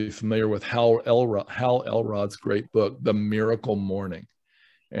probably familiar with Hal Elrod's great book, The Miracle Morning.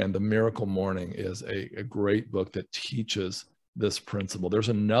 And The Miracle Morning is a great book that teaches this principle. There's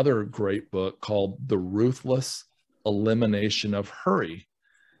another great book called The Ruthless Elimination of Hurry.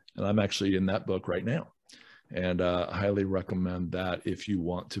 And I'm actually in that book right now. And I highly recommend that if you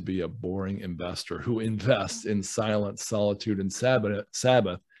want to be a boring investor who invests in silence, solitude, and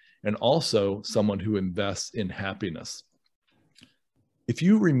Sabbath and also someone who invests in happiness. If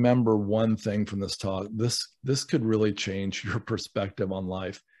you remember one thing from this talk, this could really change your perspective on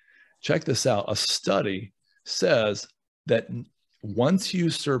life. Check this out. A study says that once you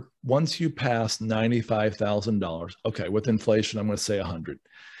pass $95,000, okay, with inflation, I'm going to say 100.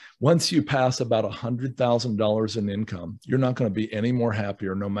 Once you pass about $100,000 in income, you're not going to be any more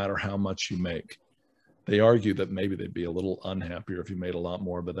happier no matter how much you make. They argue that maybe they'd be a little unhappier if you made a lot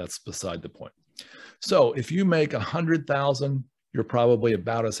more, but that's beside the point. So if you make 100,000, you're probably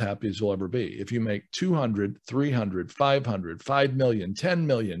about as happy as you'll ever be. If you make 200, 300, 500, 5 million, 10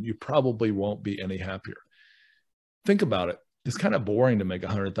 million, you probably won't be any happier. Think about it. It's kind of boring to make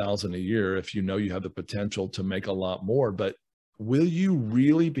 100,000 a year if you know you have the potential to make a lot more, but will you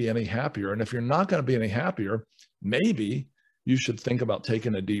really be any happier? And if you're not going to be any happier, maybe you should think about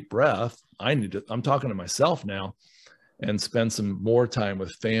taking a deep breath. I'm talking to myself now, and spend some more time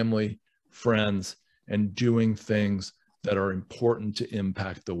with family, friends, and doing things that are important to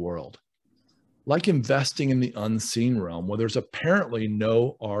impact the world. Like investing in the unseen realm where there's apparently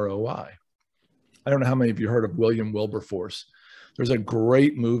no ROI. I don't know how many of you heard of William Wilberforce. There's a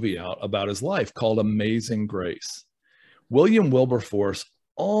great movie out about his life called Amazing Grace. William Wilberforce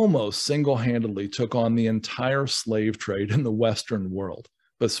almost single-handedly took on the entire slave trade in the Western world,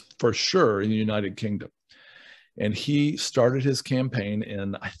 but for sure in the United Kingdom. And he started his campaign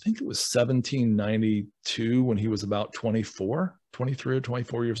in, I think it was 1792 when he was about 23 or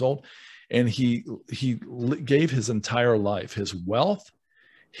 24 years old. And he gave his entire life, his wealth,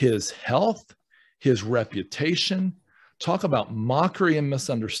 his health, his reputation. Talk about mockery and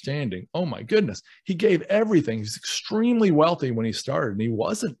misunderstanding. Oh my goodness. He gave everything. He's extremely wealthy when he started, and he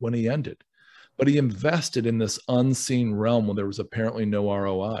wasn't when he ended. But he invested in this unseen realm where there was apparently no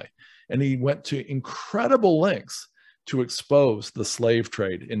ROI. And he went to incredible lengths to expose the slave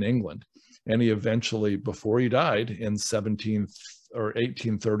trade in England. And he eventually, before he died in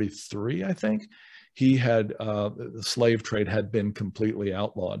 1833, I think, he had, the slave trade had been completely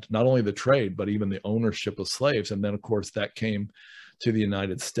outlawed. Not only the trade, but even the ownership of slaves. And then, of course, that came to the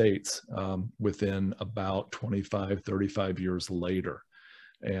United States within about 25, 35 years later.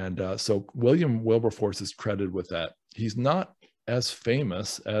 And so William Wilberforce is credited with that. He's not as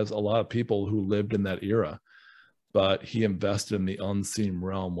famous as a lot of people who lived in that era, but he invested in the unseen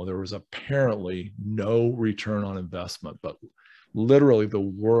realm where there was apparently no return on investment. But literally the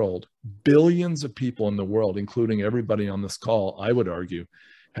world, billions of people in the world, including everybody on this call, I would argue,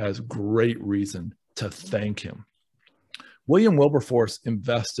 has great reason to thank him. William Wilberforce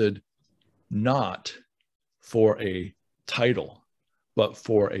invested not for a title, but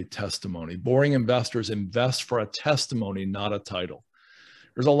for a testimony. Boring investors invest for a testimony, not a title.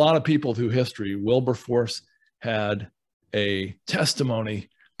 There's a lot of people through history. Wilberforce had a testimony,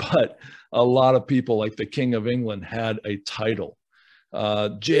 but a lot of people like the King of England had a title.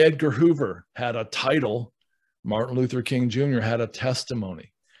 J. Edgar Hoover had a title. Martin Luther King Jr. had a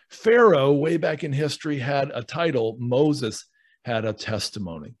testimony. Pharaoh, way back in history, had a title. Moses had a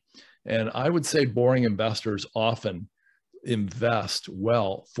testimony. And I would say boring investors often invest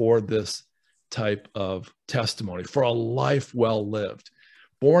well for this type of testimony, for a life well lived.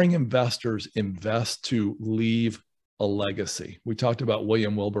 Boring investors invest to leave a legacy. We talked about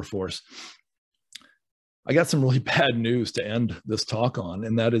William Wilberforce. I got some really bad news to end this talk on,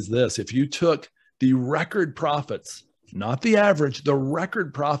 and that is this. If you took the record profits, not the average, the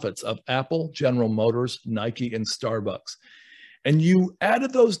record profits of Apple, General Motors, Nike, and Starbucks, and you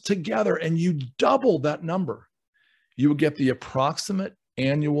added those together and you doubled that number, you would get the approximate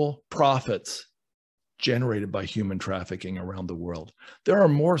annual profits generated by human trafficking around the world. There are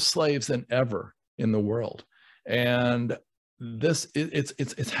more slaves than ever in the world. And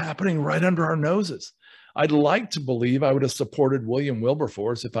it's happening right under our noses. I'd like to believe I would have supported William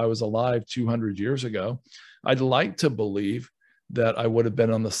Wilberforce if I was alive 200 years ago. I'd like to believe that I would have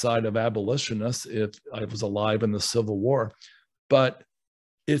been on the side of abolitionists if I was alive in the Civil War. But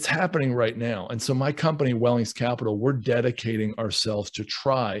it's happening right now. And so my company, Wellings Capital, we're dedicating ourselves to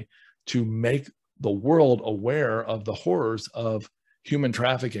try to make the world aware of the horrors of human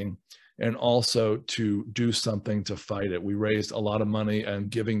trafficking and also to do something to fight it. We raised a lot of money on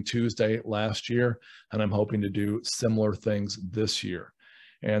Giving Tuesday last year, and I'm hoping to do similar things this year.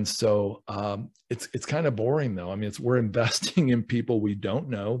 And so it's kind of boring though. I mean, we're investing in people we don't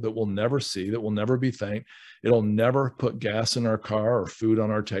know, that we'll never see, that will never be thanked. It'll never put gas in our car or food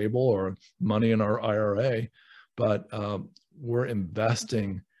on our table or money in our IRA, but we're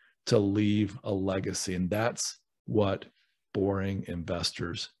investing to leave a legacy. And that's what boring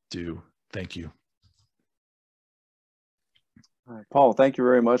investors do. Thank you. Paul, thank you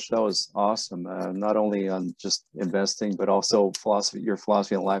very much. That was awesome. Not only on just investing, but also your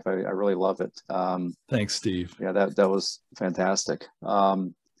philosophy in life. I really love it. Thanks, Steve. Yeah, that was fantastic.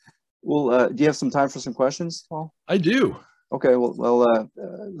 Do you have some time for some questions, Paul? I do. Okay, well,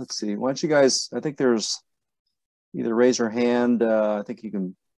 let's see. Why don't you guys, I think there's either raise your hand. I think you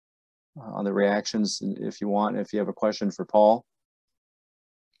can on the reactions if you want, if you have a question for Paul.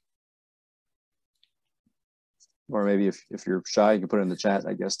 Or maybe if you're shy, you can put it in the chat,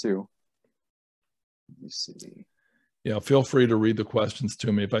 I guess, too. Let me see. Yeah, feel free to read the questions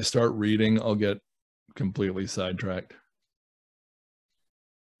to me. If I start reading, I'll get completely sidetracked.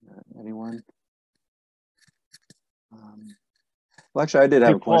 Anyone? Well, actually, I did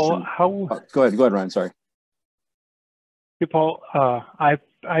have a question. Paul, go ahead, Ryan. Sorry. Hey, Paul. I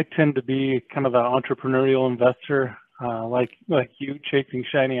tend to be kind of the entrepreneurial investor, like you, chasing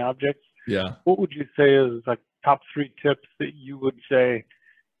shiny objects. Yeah. What would you say is like top 3 tips that you would say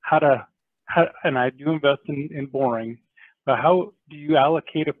and I do invest in boring, but how do you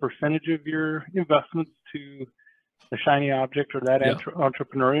allocate a percentage of your investments to the shiny object or that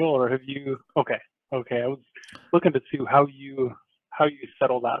entrepreneurial, or have you, okay. I was looking to see how you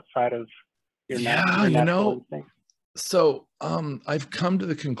settle that side of your natural instinct. So I've come to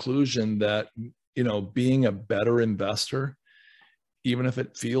the conclusion that, being a better investor, even if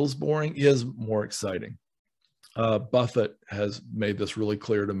it feels boring, is more exciting. Buffett has made this really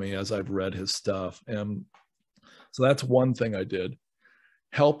clear to me as I've read his stuff. And so that's one thing I did.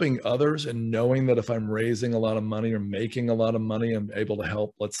 Helping others and knowing that if I'm raising a lot of money or making a lot of money, I'm able to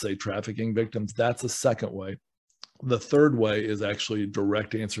help, let's say, trafficking victims. That's a second way. The third way is actually a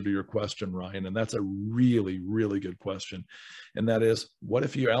direct answer to your question, Ryan. And that's a really, really good question. And that is, what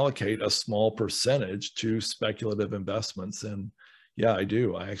if you allocate a small percentage to speculative investments? And yeah, I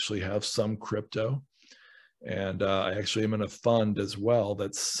do. I actually have some crypto. And I actually am in a fund as well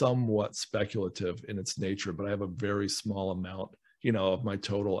that's somewhat speculative in its nature, but I have a very small amount, of my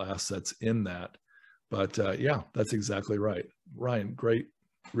total assets in that. But yeah, that's exactly right. Ryan, great,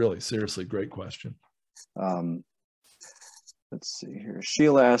 really, seriously, great question. Let's see here.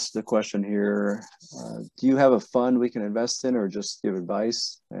 Sheila asked the question here. Do you have a fund we can invest in or just give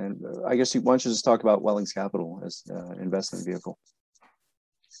advice? And I guess why don't you just talk about Wellings Capital as an investment vehicle?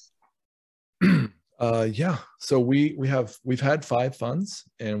 Yeah, so we've had 5 funds,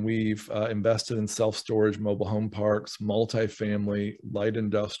 and we've invested in self-storage, mobile home parks, multifamily, light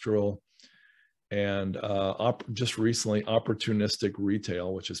industrial, and just recently opportunistic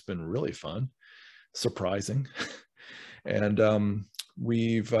retail, which has been really fun, surprising. And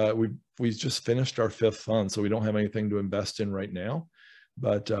we've just finished our 5th fund, so we don't have anything to invest in right now.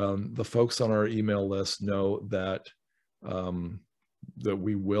 But the folks on our email list know that that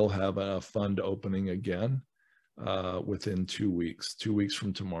we will have a fund opening again within 2 weeks, 2 weeks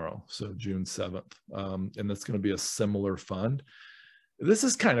from tomorrow, so June 7th. And that's going to be a similar fund. This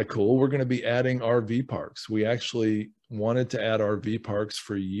is kind of cool. We're going to be adding RV parks. We actually wanted to add RV parks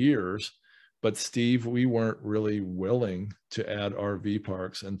for years, but Steve, we weren't really willing to add RV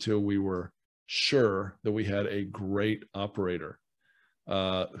parks until we were sure that we had a great operator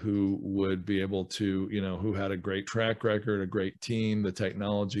who would be able to, who had a great track record, a great team, the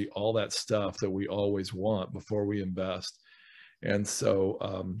technology, all that stuff that we always want before we invest. And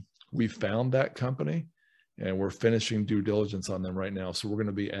so we found that company, and we're finishing due diligence on them right now. So we're going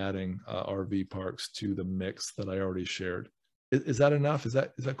to be adding RV parks to the mix that I already shared. Is that enough? Is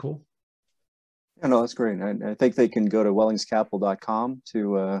that cool? Yeah, no, that's great. I think they can go to wellingscapital.com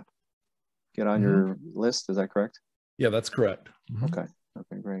to get on your list. Is that correct? Yeah, that's correct. Okay,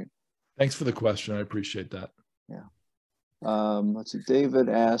 great. Thanks for the question. I appreciate that. Yeah. Let's see. David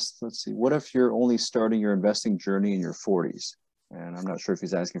asked, what if you're only starting your investing journey in your 40s? And I'm not sure if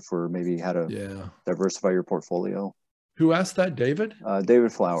he's asking for maybe how to diversify your portfolio. Who asked that, David?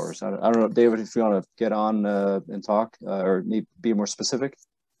 David Flowers. I don't know, David, if you want to get on and talk or be more specific.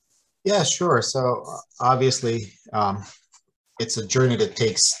 Yeah, sure. So obviously, it's a journey that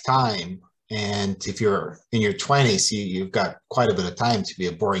takes time. And if you're in your 20s, you've got quite a bit of time to be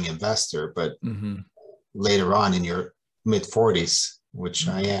a boring investor. But later on in your mid 40s, which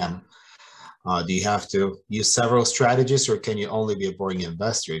I am, do you have to use several strategies, or can you only be a boring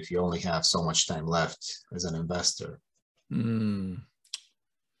investor if you only have so much time left as an investor? Well,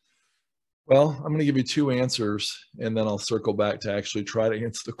 I'm going to give you 2 answers, and then I'll circle back to actually try to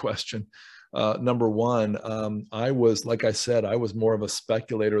answer the question. Number one, I was, like I said, I was more of a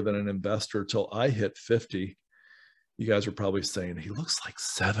speculator than an investor till I hit 50. You guys are probably saying, he looks like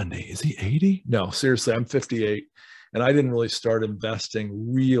 70. Is he 80? No, seriously, I'm 58. And I didn't really start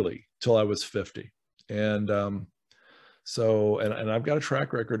investing really till I was 50. And So, and I've got a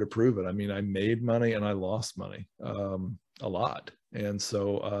track record to prove it. I mean, I made money and I lost money, a lot. And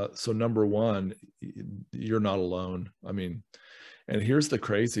so, so number one, you're not alone. I mean, and here's the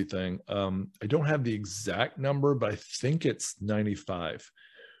crazy thing. I don't have the exact number, but I think it's 95.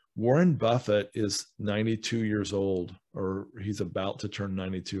 Warren Buffett is 92 years old, or he's about to turn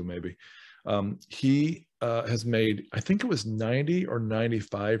 92 maybe. He has made, I think it was 90 or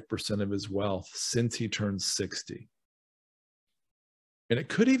 95% of his wealth since he turned 60. And it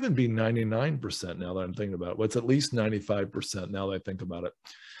could even be 99% now that I'm thinking about it. Well, it's at least 95% now that I think about it.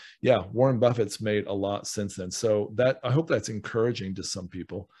 Yeah, Warren Buffett's made a lot since then. So that, I hope that's encouraging to some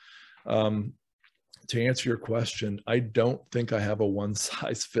people. To answer your question, I don't think I have a one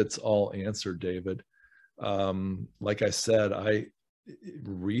size fits all answer, David. Like I said, I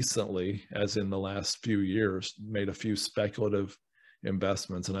recently, as in the last few years, made a few speculative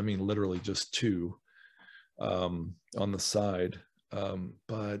investments, and I mean literally just two on the side.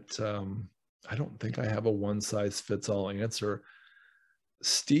 But I don't think I have a one size fits all answer.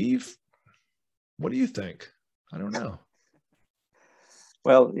 Steve, what do you think? I don't know.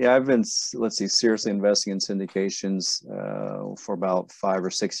 Well, yeah, I've been, let's see, seriously investing in syndications for about 5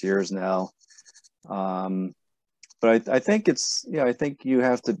 or 6 years now. But I think it's, yeah, I think you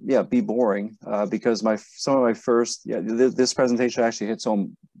have to, yeah, be boring because some of my first, yeah, this presentation actually hits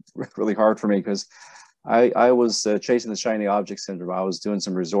home really hard for me because I was chasing the shiny object syndrome. I was doing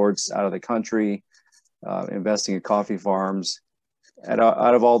some resorts out of the country, investing in coffee farms. And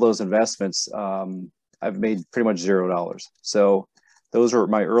out of all those investments, I've made pretty much $0. So those were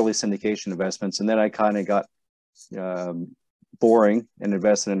my early syndication investments. And then I kind of got boring and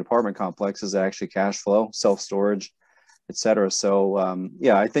invested in apartment complexes that actually cash flow, self-storage, et cetera. So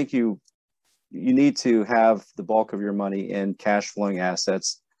yeah, I think you need to have the bulk of your money in cash flowing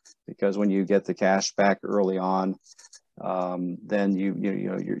assets, because when you get the cash back early on, then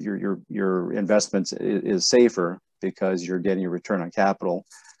your investments is safer because you're getting a return on capital.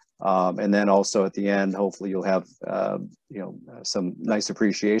 And then also at the end, hopefully you'll have some nice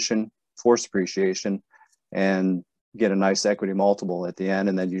appreciation, forced appreciation, and get a nice equity multiple at the end,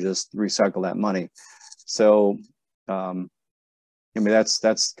 and then you just recycle that money. So I mean,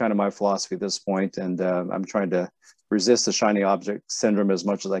 that's kind of my philosophy at this point, and I'm trying to resist the shiny object syndrome as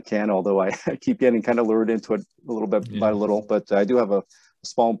much as I can, although I keep getting kind of lured into it a little bit by little. But I do have a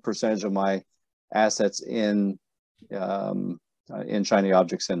small percentage of my assets in shiny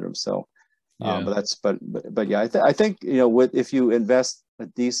object syndrome. So, but yeah, I think if you invest a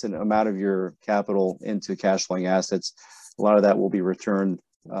decent amount of your capital into cash flowing assets, a lot of that will be returned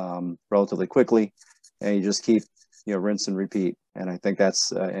relatively quickly, and you just keep rinse and repeat. And I think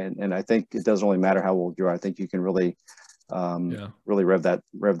that's and I think it doesn't really matter how old you are. I think you can really really rev that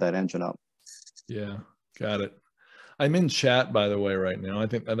engine up. Yeah, got it. I'm in chat, by the way, right now. I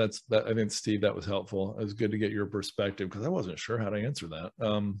think I think Steve, that was helpful. It was good to get your perspective because I wasn't sure how to answer that.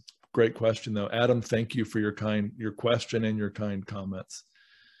 Great question though. Adam, thank you for your question and your kind comments.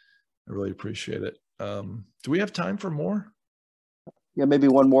 I really appreciate it. Do we have time for more? Yeah, maybe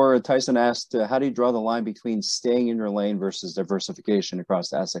one more. Tyson asked, how do you draw the line between staying in your lane versus diversification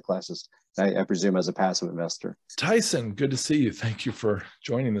across asset classes? I presume as a passive investor. Tyson, good to see you. Thank you for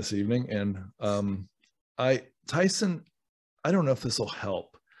joining this evening. And Tyson, I don't know if this will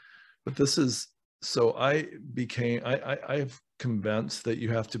help, but this is, so I've convinced that you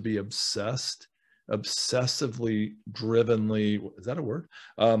have to be obsessively drivenly, is that a word?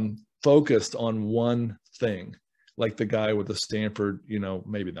 Focused on one thing, like the guy with the Stanford,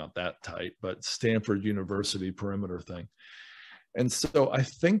 maybe not that tight, but Stanford University perimeter thing. And so I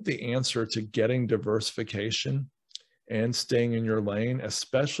think the answer to getting diversification and staying in your lane,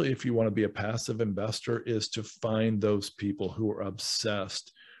 especially if you want to be a passive investor, is to find those people who are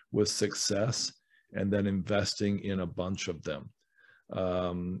obsessed with success and then investing in a bunch of them.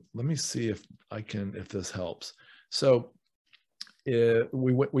 Let me see if this helps. So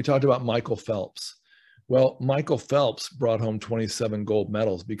we talked about Michael Phelps. Well, Michael Phelps brought home 27 gold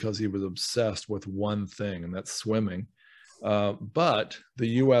medals because he was obsessed with one thing, and that's swimming. But the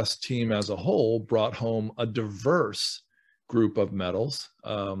U.S. team as a whole brought home a diverse group of medals,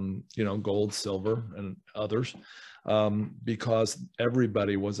 gold, silver, and others, because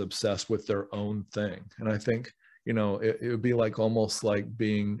everybody was obsessed with their own thing. And I think, it would be almost like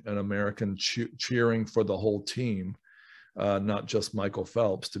being an American cheering for the whole team, not just Michael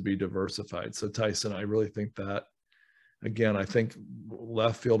Phelps, to be diversified. So Tyson, I really think that, again, I think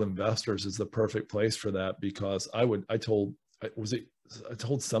left field investors is the perfect place for that, because I told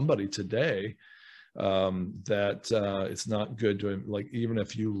somebody today, that it's not good to, like, even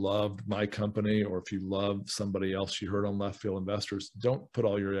if you loved my company or if you love somebody else you heard on Left Field Investors, don't put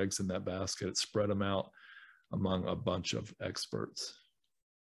all your eggs in that basket. Spread them out among a bunch of experts.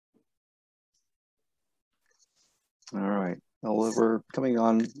 All right. Well, we're coming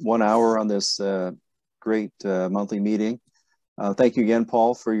on 1 hour on this great monthly meeting. Thank you again,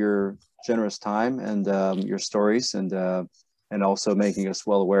 Paul, for your generous time and your stories, and also making us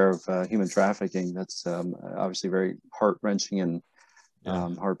well aware of human trafficking. That's obviously very heart-wrenching and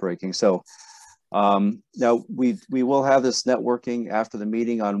heartbreaking. So now we will have this networking after the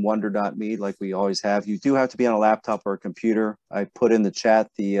meeting on wonder.me, like we always have. You do have to be on a laptop or a computer. I put in the chat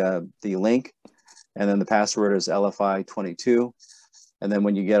the link, and then the password is LFI22. And then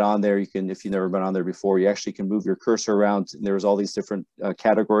when you get on there, you can, if you've never been on there before, you actually can move your cursor around. There's all these different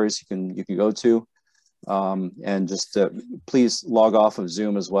categories you can go to, and just please log off of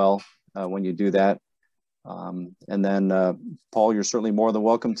Zoom as well when you do that. And then Paul, you're certainly more than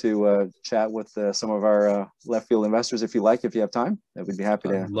welcome to chat with some of our Left Field Investors if you like, if you have time. We'd be happy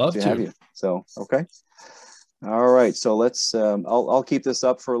to have you. So, okay. All right, so let's, I'll keep this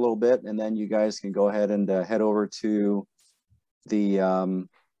up for a little bit, and then you guys can go ahead and head over to the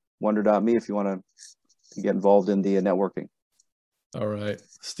wonder.me if you want to get involved in the networking. All right,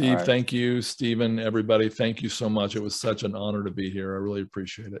 Steve, thank you. Stephen, everybody, thank you so much. It was such an honor to be here. I really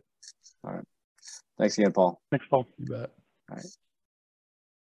appreciate it. All right. Thanks again, Paul. Thanks, Paul. You bet. All right.